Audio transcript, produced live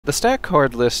The stat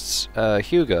card lists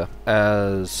Hyuga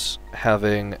as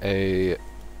having a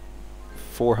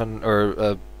 400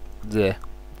 or the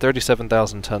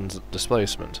 37,000 tons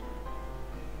displacement.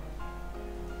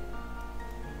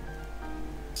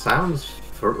 Sounds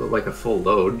for like a full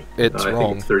load. It's I wrong.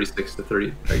 think it's 36 to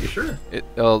 30. Are you sure?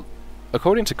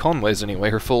 According to Conway's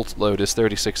anyway, her full load is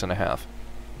 36.5.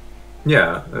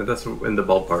 Yeah, that's in the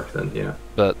ballpark then. Yeah.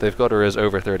 But they've got her as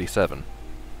over 37.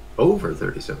 Over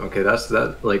 37. Okay, that's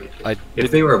that. Like, I if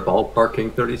they were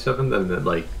ballparking 37, then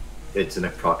like it's an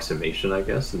approximation, I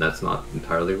guess, and that's not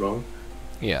entirely wrong.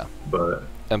 Yeah. But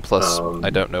and plus, I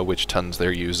don't know which tons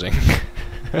they're using.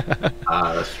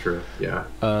 That's true. Yeah.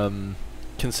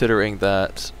 Considering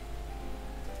that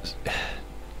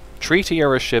treaty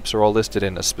era ships are all listed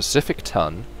in a specific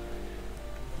ton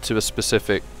to a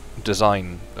specific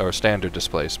design or standard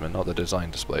displacement, not the design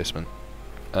displacement.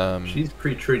 She's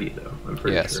pre-treaty though, I'm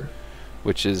pretty sure.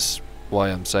 Which is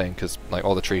why I'm saying, because like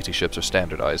all the treaty ships are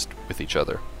standardized with each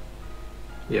other.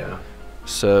 Yeah.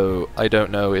 So I don't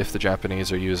know if the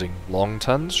Japanese are using long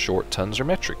tons, short tons, or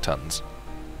metric tons.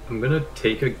 I'm gonna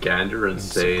take a gander and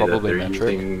say that they're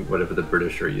metric, using whatever the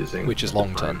British are using, which is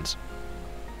long tons.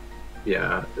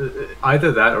 Yeah,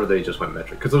 either that or they just went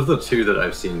metric, because those are the two that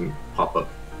I've seen pop up.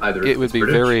 Either it would be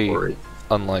British very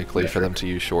unlikely for them to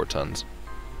use short tons.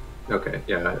 Okay,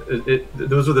 yeah,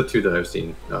 those are the two that I've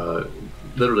seen.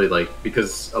 Literally, like,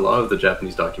 because a lot of the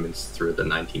Japanese documents through the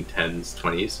 1910s,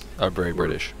 20s are very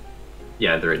British.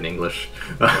 Yeah, they're in English.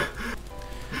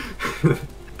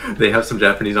 They have some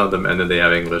Japanese on them, and then they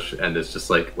have English, and it's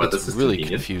just like, well, this is really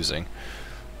convenient. Confusing.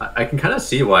 I can kind of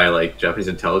see why, like, Japanese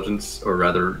intelligence, or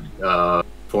rather,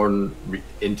 foreign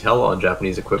intel on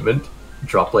Japanese equipment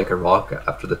dropped like a rock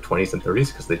after the 20s and 30s,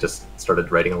 because they just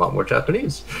started writing a lot more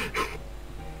Japanese.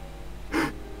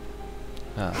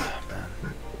 Oh, man.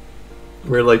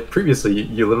 Where, like, previously,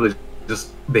 you literally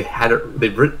just, they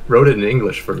wrote it in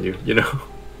English for you, you know?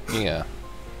 Yeah.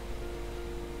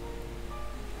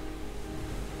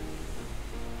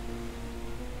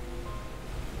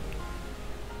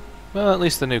 Well, at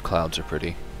least the new clouds are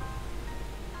pretty.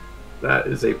 That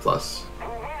is a plus.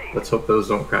 Let's hope those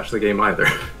don't crash the game either.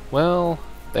 Well,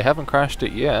 they haven't crashed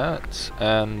it yet,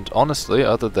 and honestly,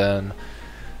 other than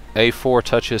A4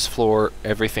 touches floor,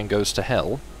 everything goes to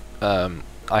hell,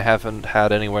 I haven't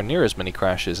had anywhere near as many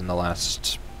crashes in the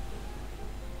last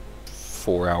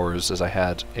 4 hours as I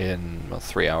had in, well,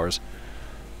 3 hours,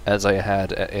 as I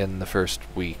had in the first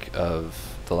week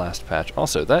of the last patch.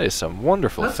 Also, that is some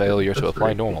wonderful failure to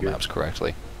apply normal maps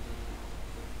correctly.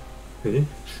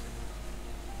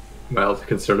 Mild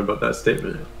concern about that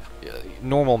statement.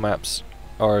 Normal maps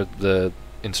are the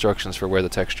instructions for where the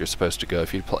texture is supposed to go.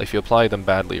 If you apply them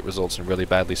badly, it results in really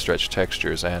badly stretched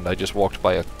textures. And I just sailed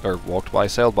by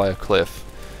a cliff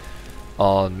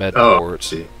on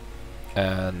Medport,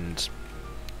 and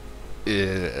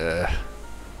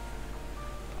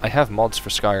I have mods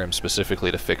for Skyrim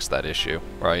specifically to fix that issue,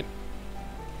 right?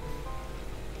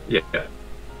 Yeah.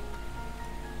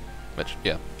 Which,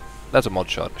 yeah, that's a mod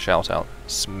shout out.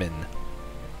 Smin.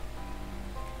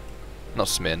 Not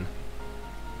Smin.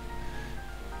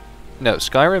 No,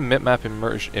 Skyrim Mipmap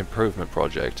Improvement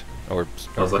Project. Or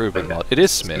improvement mod. It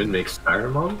is Smin. Smin makes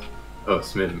Skyrim mod? Oh,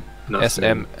 Smin. Not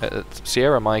SM,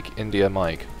 Sierra Mike, India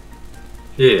Mike.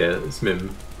 Yeah,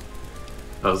 Smin.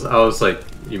 I was like,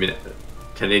 you mean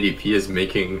 1080p is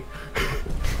making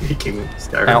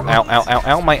Skyrim Ow, mods? ow, ow, ow,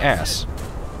 ow, my ass.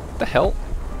 The hell?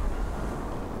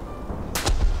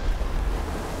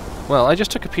 Well, I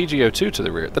just took a PGO2 to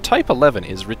the rear. The Type 11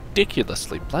 is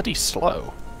ridiculously bloody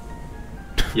slow.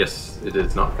 Yes, it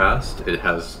is not fast. It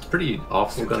has pretty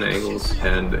awful gun angles,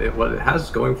 and what it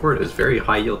has going for it is very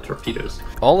high yield torpedoes.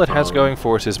 All it has going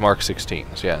for it is Mark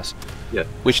 16s, yes. Yeah.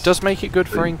 Which does make it good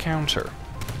for encounter.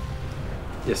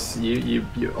 Yes, you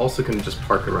also can just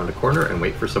park around a corner and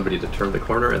wait for somebody to turn the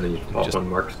corner, and then you pop just on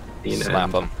Mark 16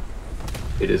 slap them.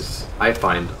 It is, I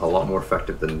find, a lot more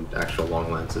effective than actual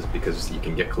long lances because you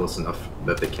can get close enough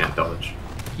that they can't dodge.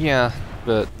 Yeah,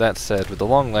 but that said, with the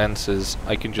long lances,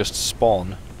 I can just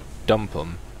spawn, dump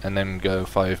them, and then go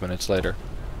 5 minutes later.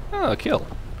 Oh, a kill.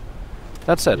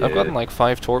 That said, I've gotten like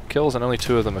 5 torp kills, and only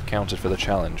 2 of them have counted for the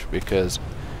challenge, because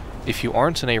if you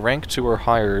aren't in a rank 2 or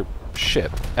higher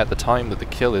ship at the time that the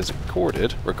kill is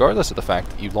recorded, regardless of the fact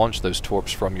that you launch those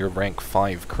torps from your rank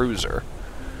 5 cruiser,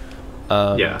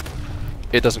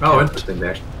 it doesn't count. Oh, interesting. They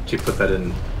actually put that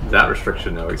in. That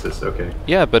restriction now exists. Okay.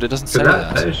 Yeah, but it doesn't say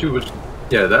that. That issue was,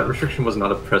 yeah, that restriction was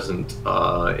not present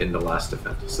in the last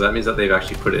event. So that means that they've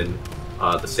actually put in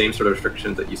the same sort of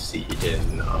restrictions that you see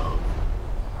in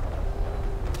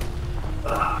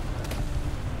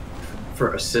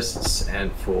for assists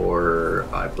and for,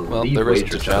 I believe, Well, there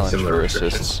isn't a wagers have challenge similar for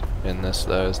restrictions. assists in this,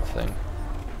 though, is the thing.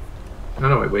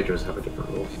 No, wait, wagers have a different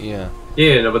rule. Yeah.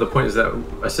 Yeah, no, but the point is that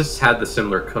assists had the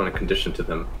similar kind of condition to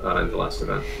them in the last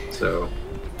event. So,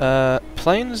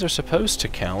 Planes are supposed to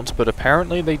count, but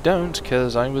apparently they don't,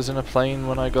 because I was in a plane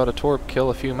when I got a torp kill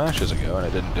a few matches ago and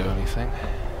it didn't do anything.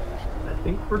 I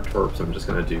think for torps, I'm just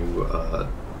gonna do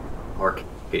arcade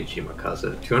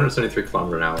Shimakaze. 273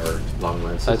 km/h long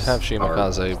lances. I'd have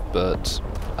Shimakaze, but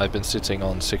I've been sitting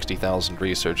on 60,000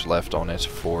 research left on it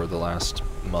for the last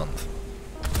month.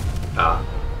 Ah,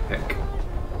 heck.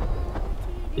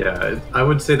 Yeah, I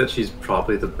would say that she's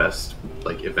probably the best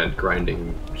like event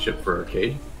grinding ship for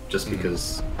arcade, just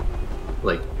because,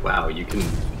 like, wow, you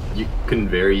can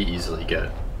very easily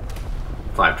get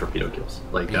 5 torpedo kills.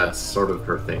 Like that's sort of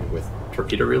her thing with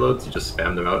torpedo reloads. You just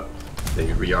spam them out, they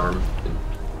rearm, and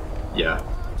yeah.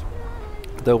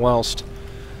 Though whilst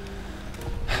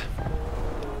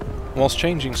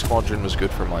changing squadron was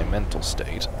good for my mental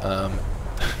state,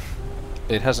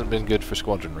 it hasn't been good for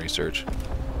squadron research.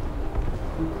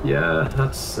 Yeah,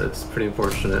 that's pretty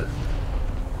unfortunate.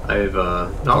 I've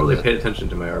not really paid attention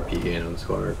to my RP gain on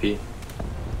Squad RP.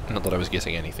 Not that I was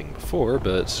getting anything before,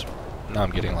 but now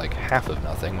I'm getting like half of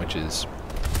nothing, which is...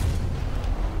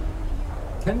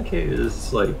 10k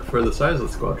is, like, for the size of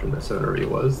the squadron that 7RE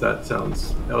was, that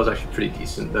was actually pretty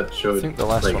decent. That showed, I think the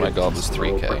last like, one I a got was decent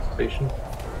level of 3k. participation.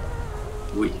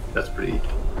 Wee, that's pretty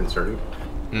concerning.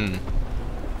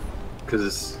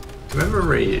 Because, to my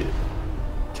memory,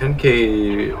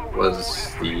 10k was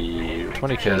the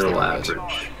 20K is general the limit.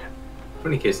 average.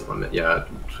 20k is the limit, yeah.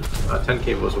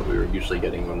 10k was what we were usually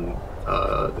getting on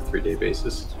the 3-day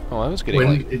basis. Oh, I was getting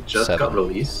When like it just 7, got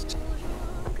released.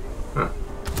 Huh.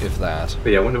 if that.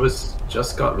 But yeah, when it was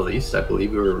just got released, I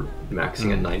believe we were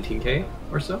maxing at 19k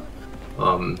or so.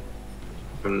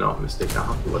 If I'm not mistaken,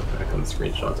 I'll have to look back on the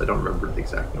screenshots. I don't remember the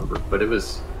exact number, but it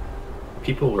was...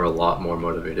 People were a lot more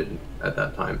motivated at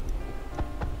that time.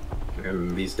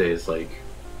 And these days, like,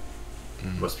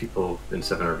 most people in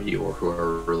 7RE or who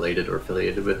are related or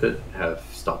affiliated with it have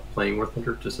stopped playing War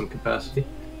Thunder to some capacity.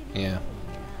 Yeah.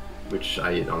 Which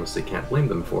I honestly can't blame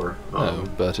them for. No,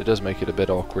 but it does make it a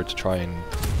bit awkward to try and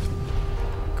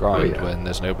grind yeah. when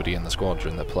there's nobody in the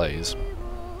squadron that plays.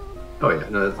 Oh yeah,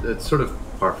 no, it's sort of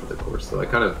par for the course, though. I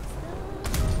kind of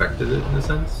expected it in a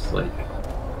sense. Like,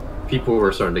 people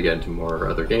were starting to get into more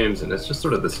other games, and it's just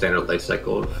sort of the standard life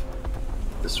cycle of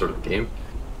this sort of game,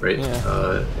 right?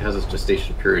 Yeah. It has a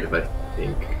gestation period of, I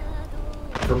think,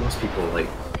 for most people, like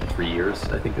 3 years,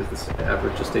 I think is the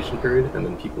average gestation period, and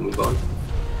then people move on.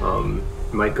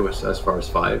 It might go as far as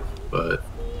 5, but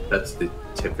that's the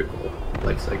typical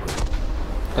life cycle.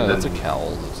 Oh, And that's a then,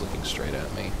 cowl that's looking straight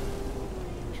at me.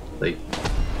 like,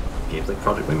 games like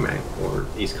Project Wingman or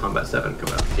Ace Combat 7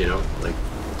 come out, you know? Like,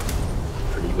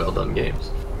 pretty well done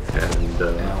games. And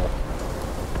Now.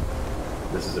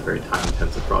 this is a very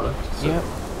time-intensive product. So, Yeah,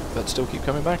 but still keep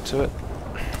coming back to it.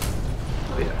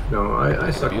 but yeah, no,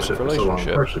 I stuck with it Abusive for so long,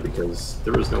 relationship. partially because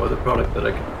there was no other product that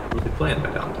I could really play in my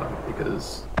downtime,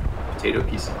 because potato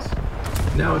pieces.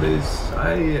 Nowadays,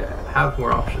 I have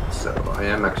more options, so I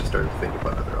am actually starting to think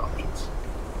about other options.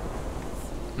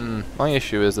 My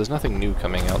issue is there's nothing new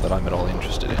coming out that I'm at all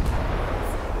interested in.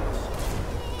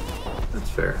 That's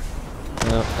fair.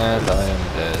 No, and I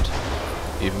am dead.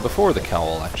 Even before the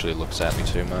cowl actually looks at me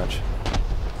too much.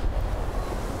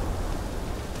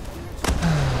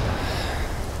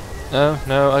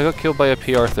 No, I got killed by a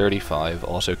PR-35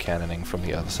 auto-cannoning from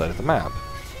the other side of the map.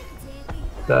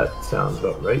 That sounds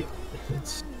about right.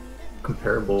 It's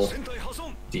comparable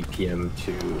DPM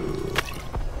to...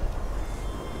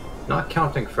 Not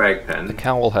counting frag pen. The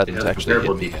cowl hadn't it has actually hit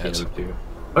comparable me yet. DPM to...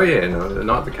 Oh yeah, no,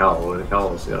 not the cowl. The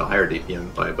cowl's got a higher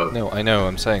DPM by about... No, I know,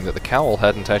 I'm saying that the cowl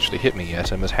hadn't actually hit me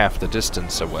yet and was half the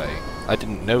distance away. I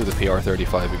didn't know the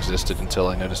PR-35 existed until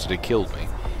I noticed it had killed me.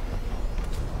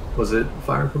 Was it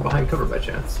firing from behind cover by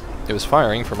chance? It was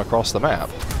firing from across the map.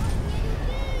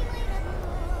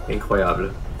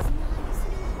 Incroyable.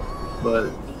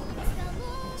 But...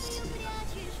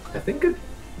 I think it...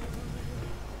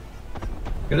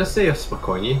 I'm gonna say if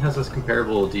Spokojnie has this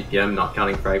comparable DPM, not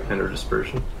counting frag pen or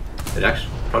dispersion. It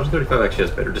actually, Project 35 actually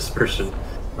has better dispersion,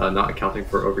 not accounting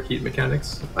for overheat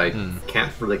mechanics. I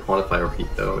can't really quantify overheat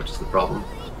though, which is the problem.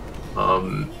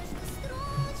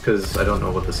 Because I don't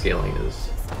know what the scaling is,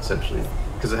 essentially.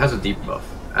 Because it has a debuff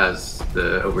as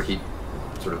the overheat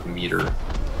sort of meter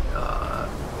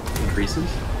increases,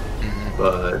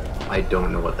 but I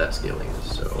don't know what that scaling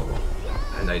is, so...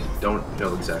 And I don't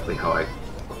know exactly how I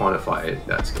quantify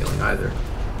that scaling either.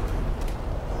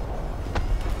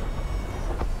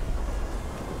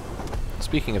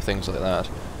 speaking of things like that,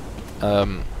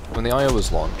 when the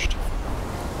Iowas launched,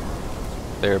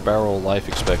 their barrel life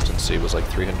expectancy was like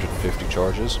 350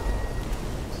 charges.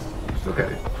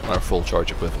 Okay. Or full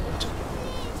charge equivalent.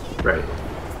 Right.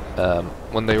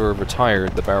 When they were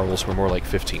retired, the barrels were more like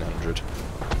 1500.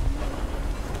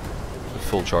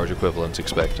 Full charge equivalent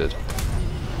expected.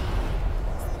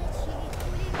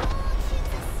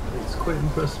 It's quite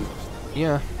impressive.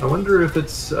 Yeah. I wonder if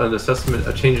it's an assessment,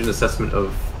 a change in assessment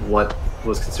of what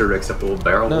was considered acceptable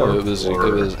barrel. No, it was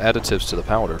additives to the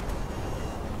powder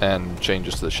and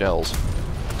changes to the shells.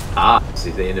 Ah,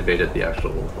 see, they innovated the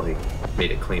actual, like,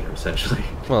 made it cleaner essentially.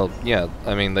 Well, yeah.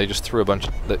 I mean, they just threw a bunch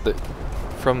of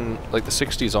from like the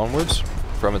 60s onwards,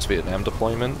 from its Vietnam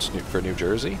deployment for New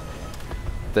Jersey.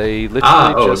 They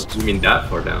literally just... you mean that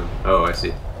far down? Oh, I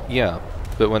see. Yeah,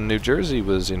 but when New Jersey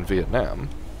was in Vietnam,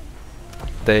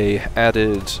 they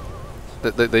added...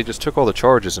 They just took all the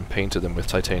charges and painted them with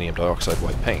titanium dioxide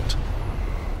white paint.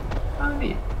 Ah,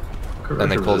 neat.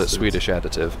 And they called it Swedish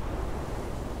additive.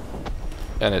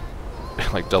 And it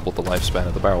like doubled the lifespan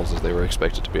of the barrels as they were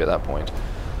expected to be at that point.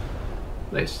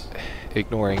 Nice.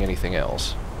 Ignoring anything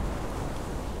else.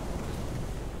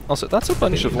 Also, that's a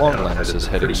bunch of long lances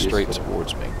heading straight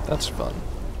towards me. That's fun.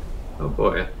 Oh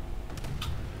boy.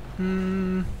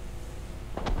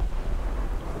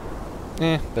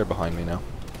 They're behind me now.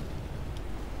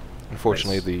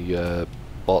 Unfortunately, the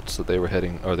bots that they were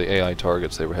heading, or the AI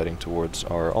targets they were heading towards,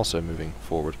 are also moving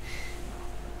forward.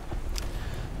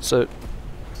 So,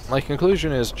 my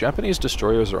conclusion is Japanese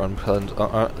destroyers are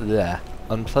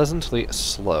unpleasantly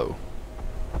slow.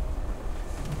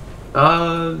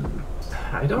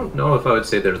 I don't know if I would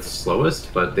say they're the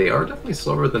slowest, but they are definitely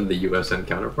slower than the USN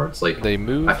counterparts. Like they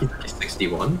move. Back in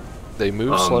 61. They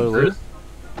move slowly. There's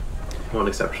one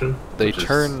exception. They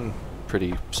turn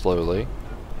pretty slowly.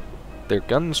 Their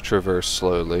guns traverse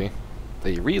slowly.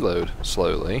 They reload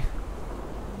slowly.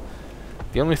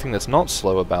 The only thing that's not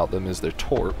slow about them is their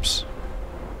torps.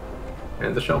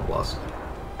 And the shell blast.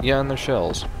 Yeah, and their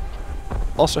shells.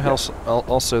 Also,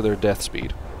 also their death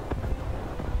speed.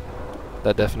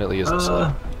 That definitely isn't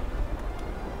slow.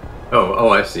 Oh,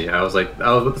 I see. I was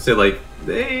about to say, like,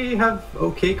 they have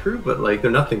okay crew, but, like,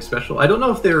 they're nothing special. I don't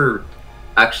know if they're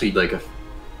actually, like, a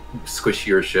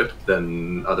squishier ship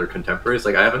than other contemporaries.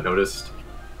 Like, I haven't noticed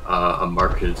a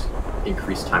marked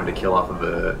increased time to kill off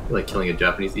of killing a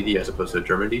Japanese DD as opposed to a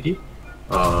German DD.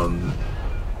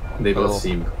 They both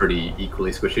seem pretty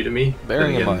equally squishy to me.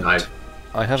 Bearing in mind,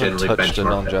 I haven't touched a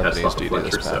non-Japanese DD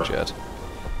this match yet.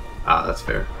 Ah, that's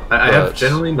fair. I have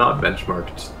generally not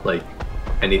benchmarked, like,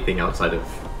 anything outside of...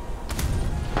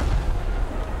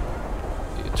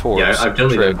 Torps, yeah, I've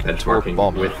generally been benchmarking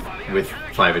with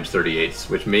 5-inch 38s,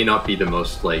 which may not be the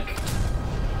most, like,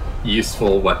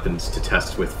 useful weapons to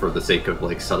test with for the sake of,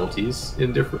 like, subtleties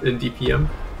in DPM.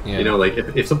 Yeah. You know, like,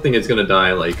 if something is gonna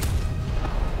die, like,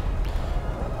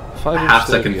 a half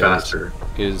second faster...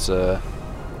 is,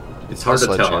 it's hard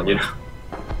to tell, you know?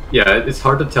 Yeah, it's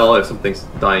hard to tell if something's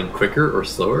dying quicker or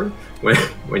slower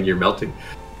when you're melting.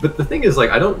 But the thing is, like,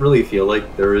 I don't really feel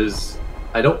like there is...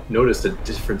 I don't notice a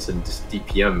difference in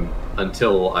DPM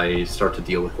until I start to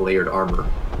deal with layered armor,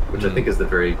 which I think is the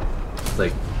very,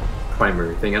 like,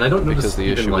 primary thing. And I don't notice... Because the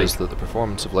issue is that the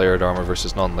performance of layered armor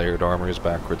versus non-layered armor is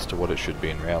backwards to what it should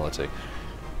be in reality.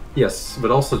 Yes, but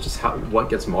also just what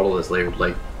gets modeled as layered.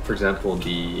 Like, for example,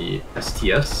 the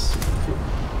STS...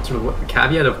 Sort of what the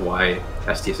caveat of why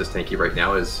STS is tanky right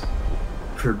now is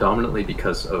predominantly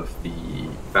because of the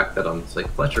fact that on, like,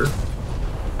 Fletcher,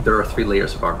 there are 3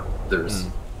 layers of armor. There's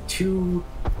 2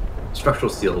 structural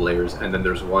steel layers, and then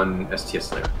there's 1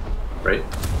 STS layer, right?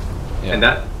 Yeah. And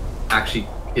that actually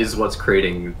is what's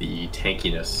creating the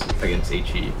tankiness against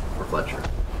HE for Fletcher.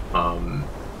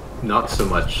 Not so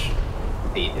much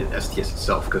STS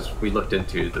itself, because we looked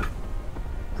into the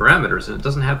parameters, and it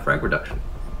doesn't have frag reduction.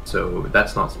 So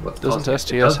that's not what's causing it.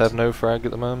 Doesn't STS have no frag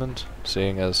at the moment,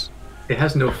 seeing as... It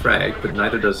has no frag, but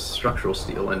neither does structural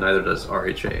steel, and neither does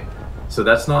RHA. So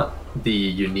that's not the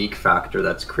unique factor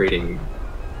that's creating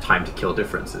time to kill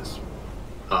differences.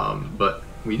 But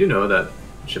we do know that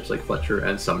ships like Fletcher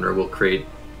and Sumner will create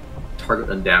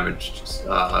target undamaged sort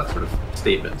of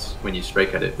statements when you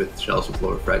strike at it with shells with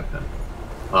lower frag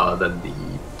than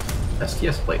the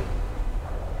STS plate.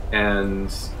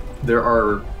 And there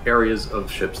are areas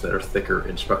of ships that are thicker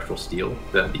in structural steel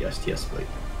than the STS plate.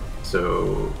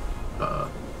 So,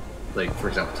 like, for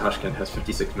example, Tashkent has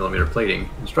 56mm plating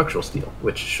in structural steel,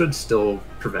 which should still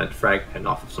prevent frag pen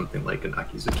off of something like an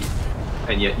Akizuki.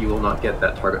 And yet you will not get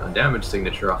that target undamaged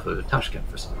signature off of the Tashkent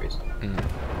for some reason.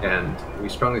 And we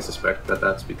strongly suspect that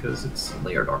that's because it's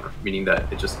layered armor, meaning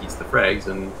that it just eats the frags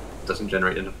and doesn't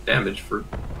generate enough damage for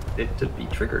it to be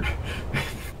triggered,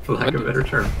 for lack of a better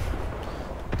term.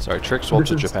 Sorry, Trick swapped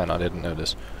to Japan, I didn't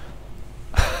notice.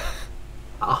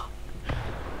 Ah.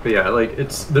 But yeah, like,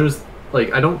 there's,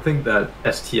 like, I don't think that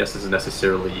STS is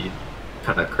necessarily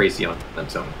kind of crazy on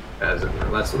its own, as it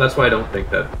were. That's why I don't think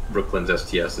that Brooklyn's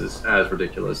STS is as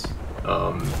ridiculous.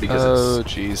 Because oh,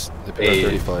 jeez, the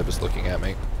PR35 is looking at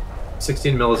me.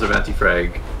 16 mils of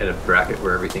anti-frag in a bracket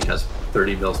where everything has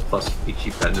 30 mils plus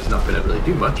HE pen is not going to really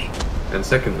do much. And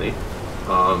secondly,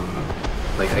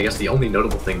 like, I guess the only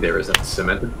notable thing there is that the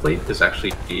cemented plate is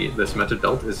actually, the cemented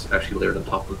belt is actually layered on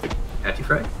top of the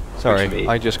anti-frag. Sorry,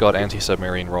 I just got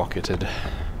anti-submarine rocketed.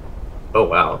 Oh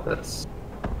wow, that's...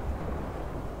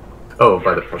 Oh,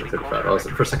 by the Project 35.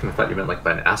 For a second I thought you meant like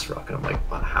by an ass rocket. I'm like,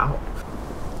 wow, how?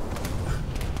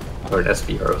 Or an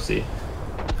SBROC.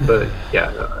 But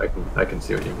yeah, I can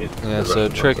see what you mean. Yeah, so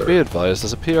Trick, be advised,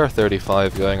 there's a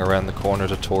PR-35 going around the corner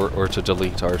to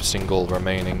delete our single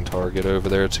remaining target over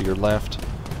there to your left.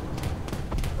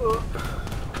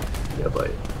 Yeah,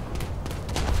 but...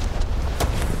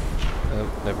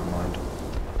 Oh, never mind.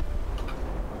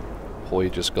 Hoy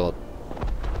just got...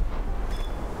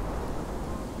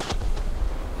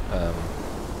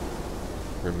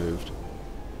 removed.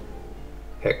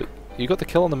 Heck. You got the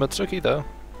kill on the Mitsuki, though.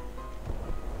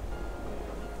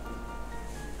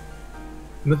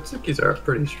 Mitsukis are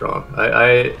pretty strong.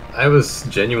 I was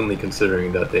genuinely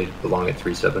considering that they belong at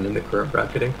 3-7 in the current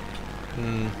bracketing.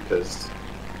 Because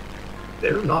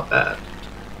they're not bad.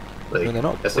 Like, I mean, they're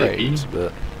not SAP, great,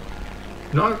 but...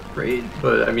 Not great,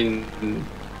 but I mean,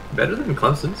 better than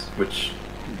Clemson's, which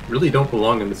really don't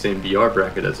belong in the same BR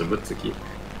bracket as a Mitsuki.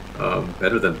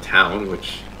 Better than Town,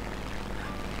 which,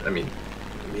 I mean,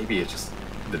 maybe it's just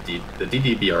the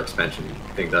DDBR expansion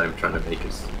thing that I'm trying to make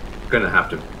is gonna have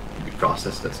to be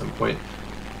processed at some point.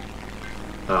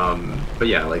 But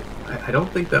yeah, like, I don't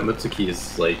think that Mitsuki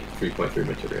is like 3.3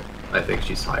 material. I think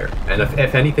she's higher. And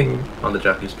if anything on the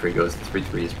Japanese tree goes, the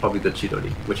 3.3 is probably the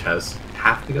Chidori, which has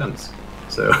half the guns.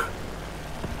 So,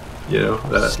 you know,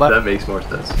 that makes more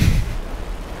sense.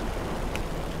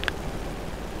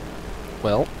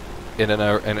 Well, in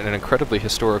an incredibly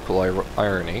historical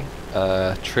irony,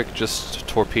 Trick just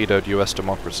torpedoed US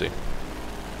democracy.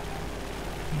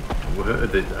 What?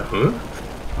 Huh?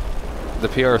 The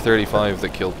PR-35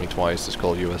 that killed me twice is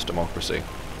called US democracy.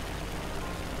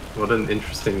 What an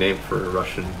interesting name for a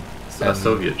Russian,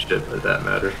 Soviet ship, for that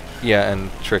matter. Yeah, and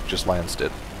Trick just lanced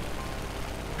it.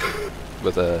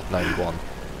 With a 91.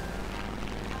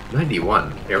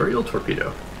 91? Aerial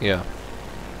torpedo? Yeah.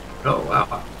 Oh,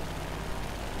 wow.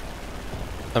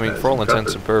 I mean, for all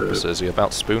intents and purposes, he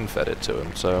about spoon-fed it to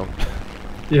him, so...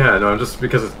 Yeah, no, just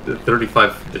because the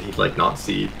 35, did he, like, not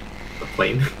see the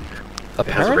plane? It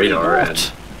has radar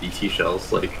and BT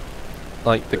shells, like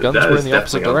the guns were in the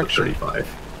opposite direction. The 35.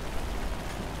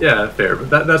 Yeah, fair,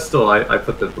 but that's still, I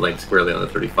put the blame squarely on the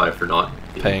 35 for not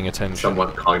paying attention.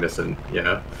 Somewhat cognizant,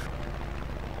 yeah.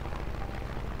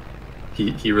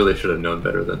 He really should have known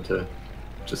better than to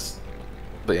just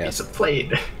use a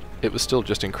plane. It was still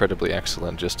just incredibly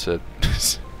excellent just to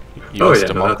US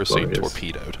democracy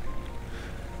torpedoed.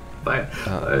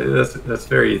 That's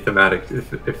very thematic.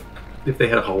 If they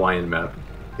had a Hawaiian map,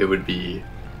 it would be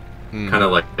kind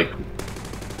of like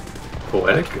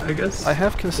poetic, I guess. I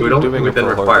have considered doing a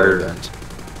Pearl Harbor event.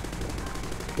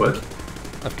 What?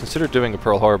 I've considered doing a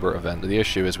Pearl Harbor event. The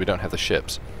issue is we don't have the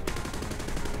ships.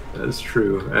 That is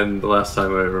true, and the last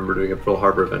time I remember doing a Pearl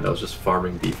Harbor event, I was just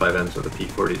farming B5Ms with a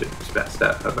P40 to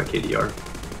stat at my KDR.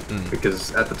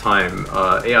 Because at the time,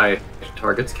 AI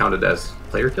targets counted as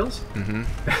player kills.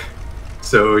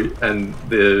 So, and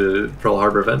the Pearl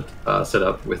Harbor event set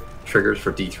up with triggers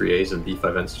for D3As and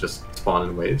B5Ns to just spawn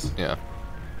in waves. Yeah.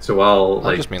 So while,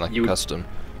 like, I just mean like custom.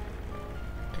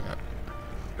 Yeah.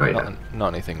 Oh, yeah.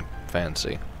 Not anything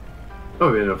fancy.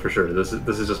 Oh, yeah, no, for sure. This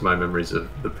is just my memories of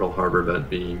the Pearl Harbor event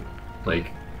being, like,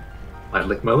 I'd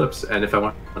lick my lips, and if I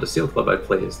wanted a SEAL Club, I'd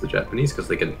play as the Japanese, because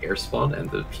they get an air spawn,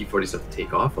 and the P-40s have to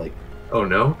take off, like, oh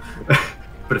no.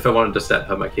 But if I wanted to stat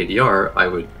pad my KDR, I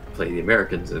would play the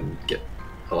Americans and get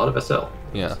a lot of SL.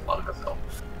 Yeah. Just a lot of SL.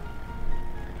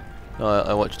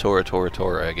 I watched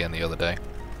Tora again the other day.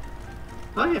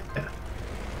 Oh, yeah.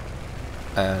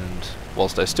 And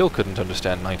whilst I still couldn't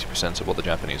understand 90% of what the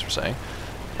Japanese were saying,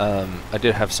 I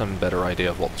did have some better idea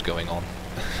of what was going on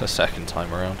a second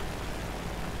time around.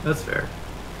 That's fair.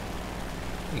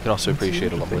 You can also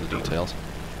appreciate a lot more of the details.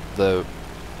 The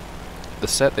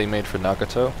set they made for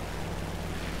Nagato,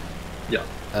 yeah,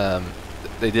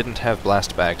 they didn't have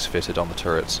blast bags fitted on the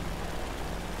turrets.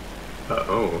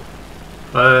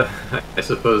 I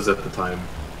suppose at the time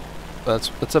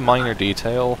That's a minor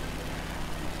detail,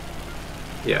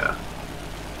 Yeah.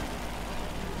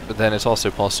 but then it's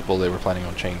also possible they were planning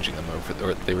on changing them over,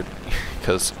 or they were,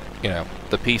 because, you know,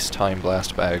 the peacetime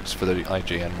blast bags for the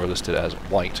IGN were listed as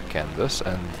white canvas,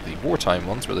 and the wartime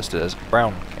ones were listed as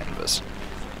brown canvas.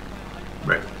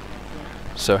 Right.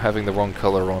 So having the wrong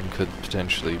color on could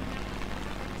potentially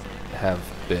have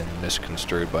been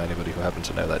misconstrued by anybody who happened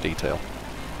to know that detail.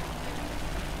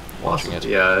 Watching it.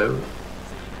 Yeah.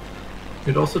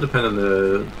 It also depend on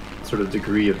the sort of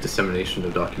degree of dissemination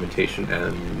of documentation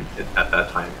and at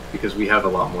that time, because we have a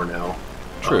lot more now.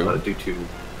 True. Due to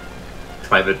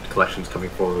private collections coming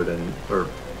forward or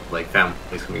like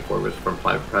families coming forward from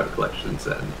private collections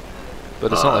and.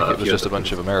 But it's not like it was few just a other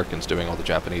bunch of things. Americans doing all the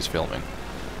Japanese filming.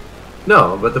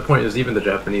 No, but the point is, even the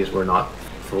Japanese were not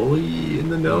fully in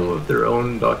the know of their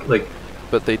own like.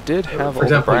 But they did have For all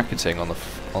example, the bracketing on the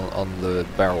on the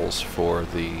barrels for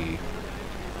the.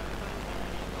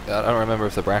 I don't remember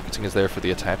if the bracketing is there for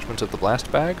the attachment of the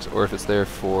blast bags, or if it's there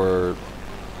for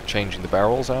changing the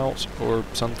barrels out or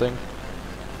something.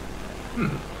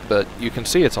 But you can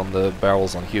see it's on the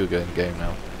barrels on Hyuga in game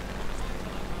now.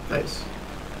 Nice.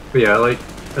 But yeah, like,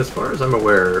 as far as I'm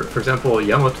aware, for example,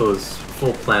 Yamato's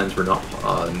full plans were not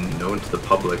known to the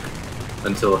public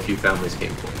until a few families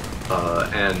came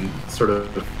forward, and sort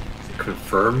of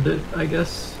confirmed it, I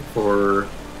guess, for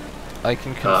I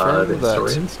can the confirm that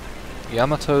historians.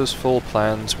 Yamato's full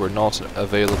plans were not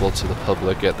available to the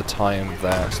public at the time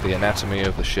that the anatomy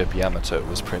of the ship Yamato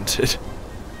was printed,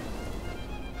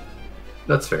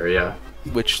 That's fair, yeah.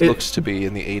 which looks to be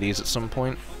in the 80s at some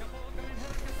point.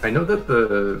 I know that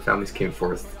the families came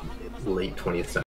forth late 20th century.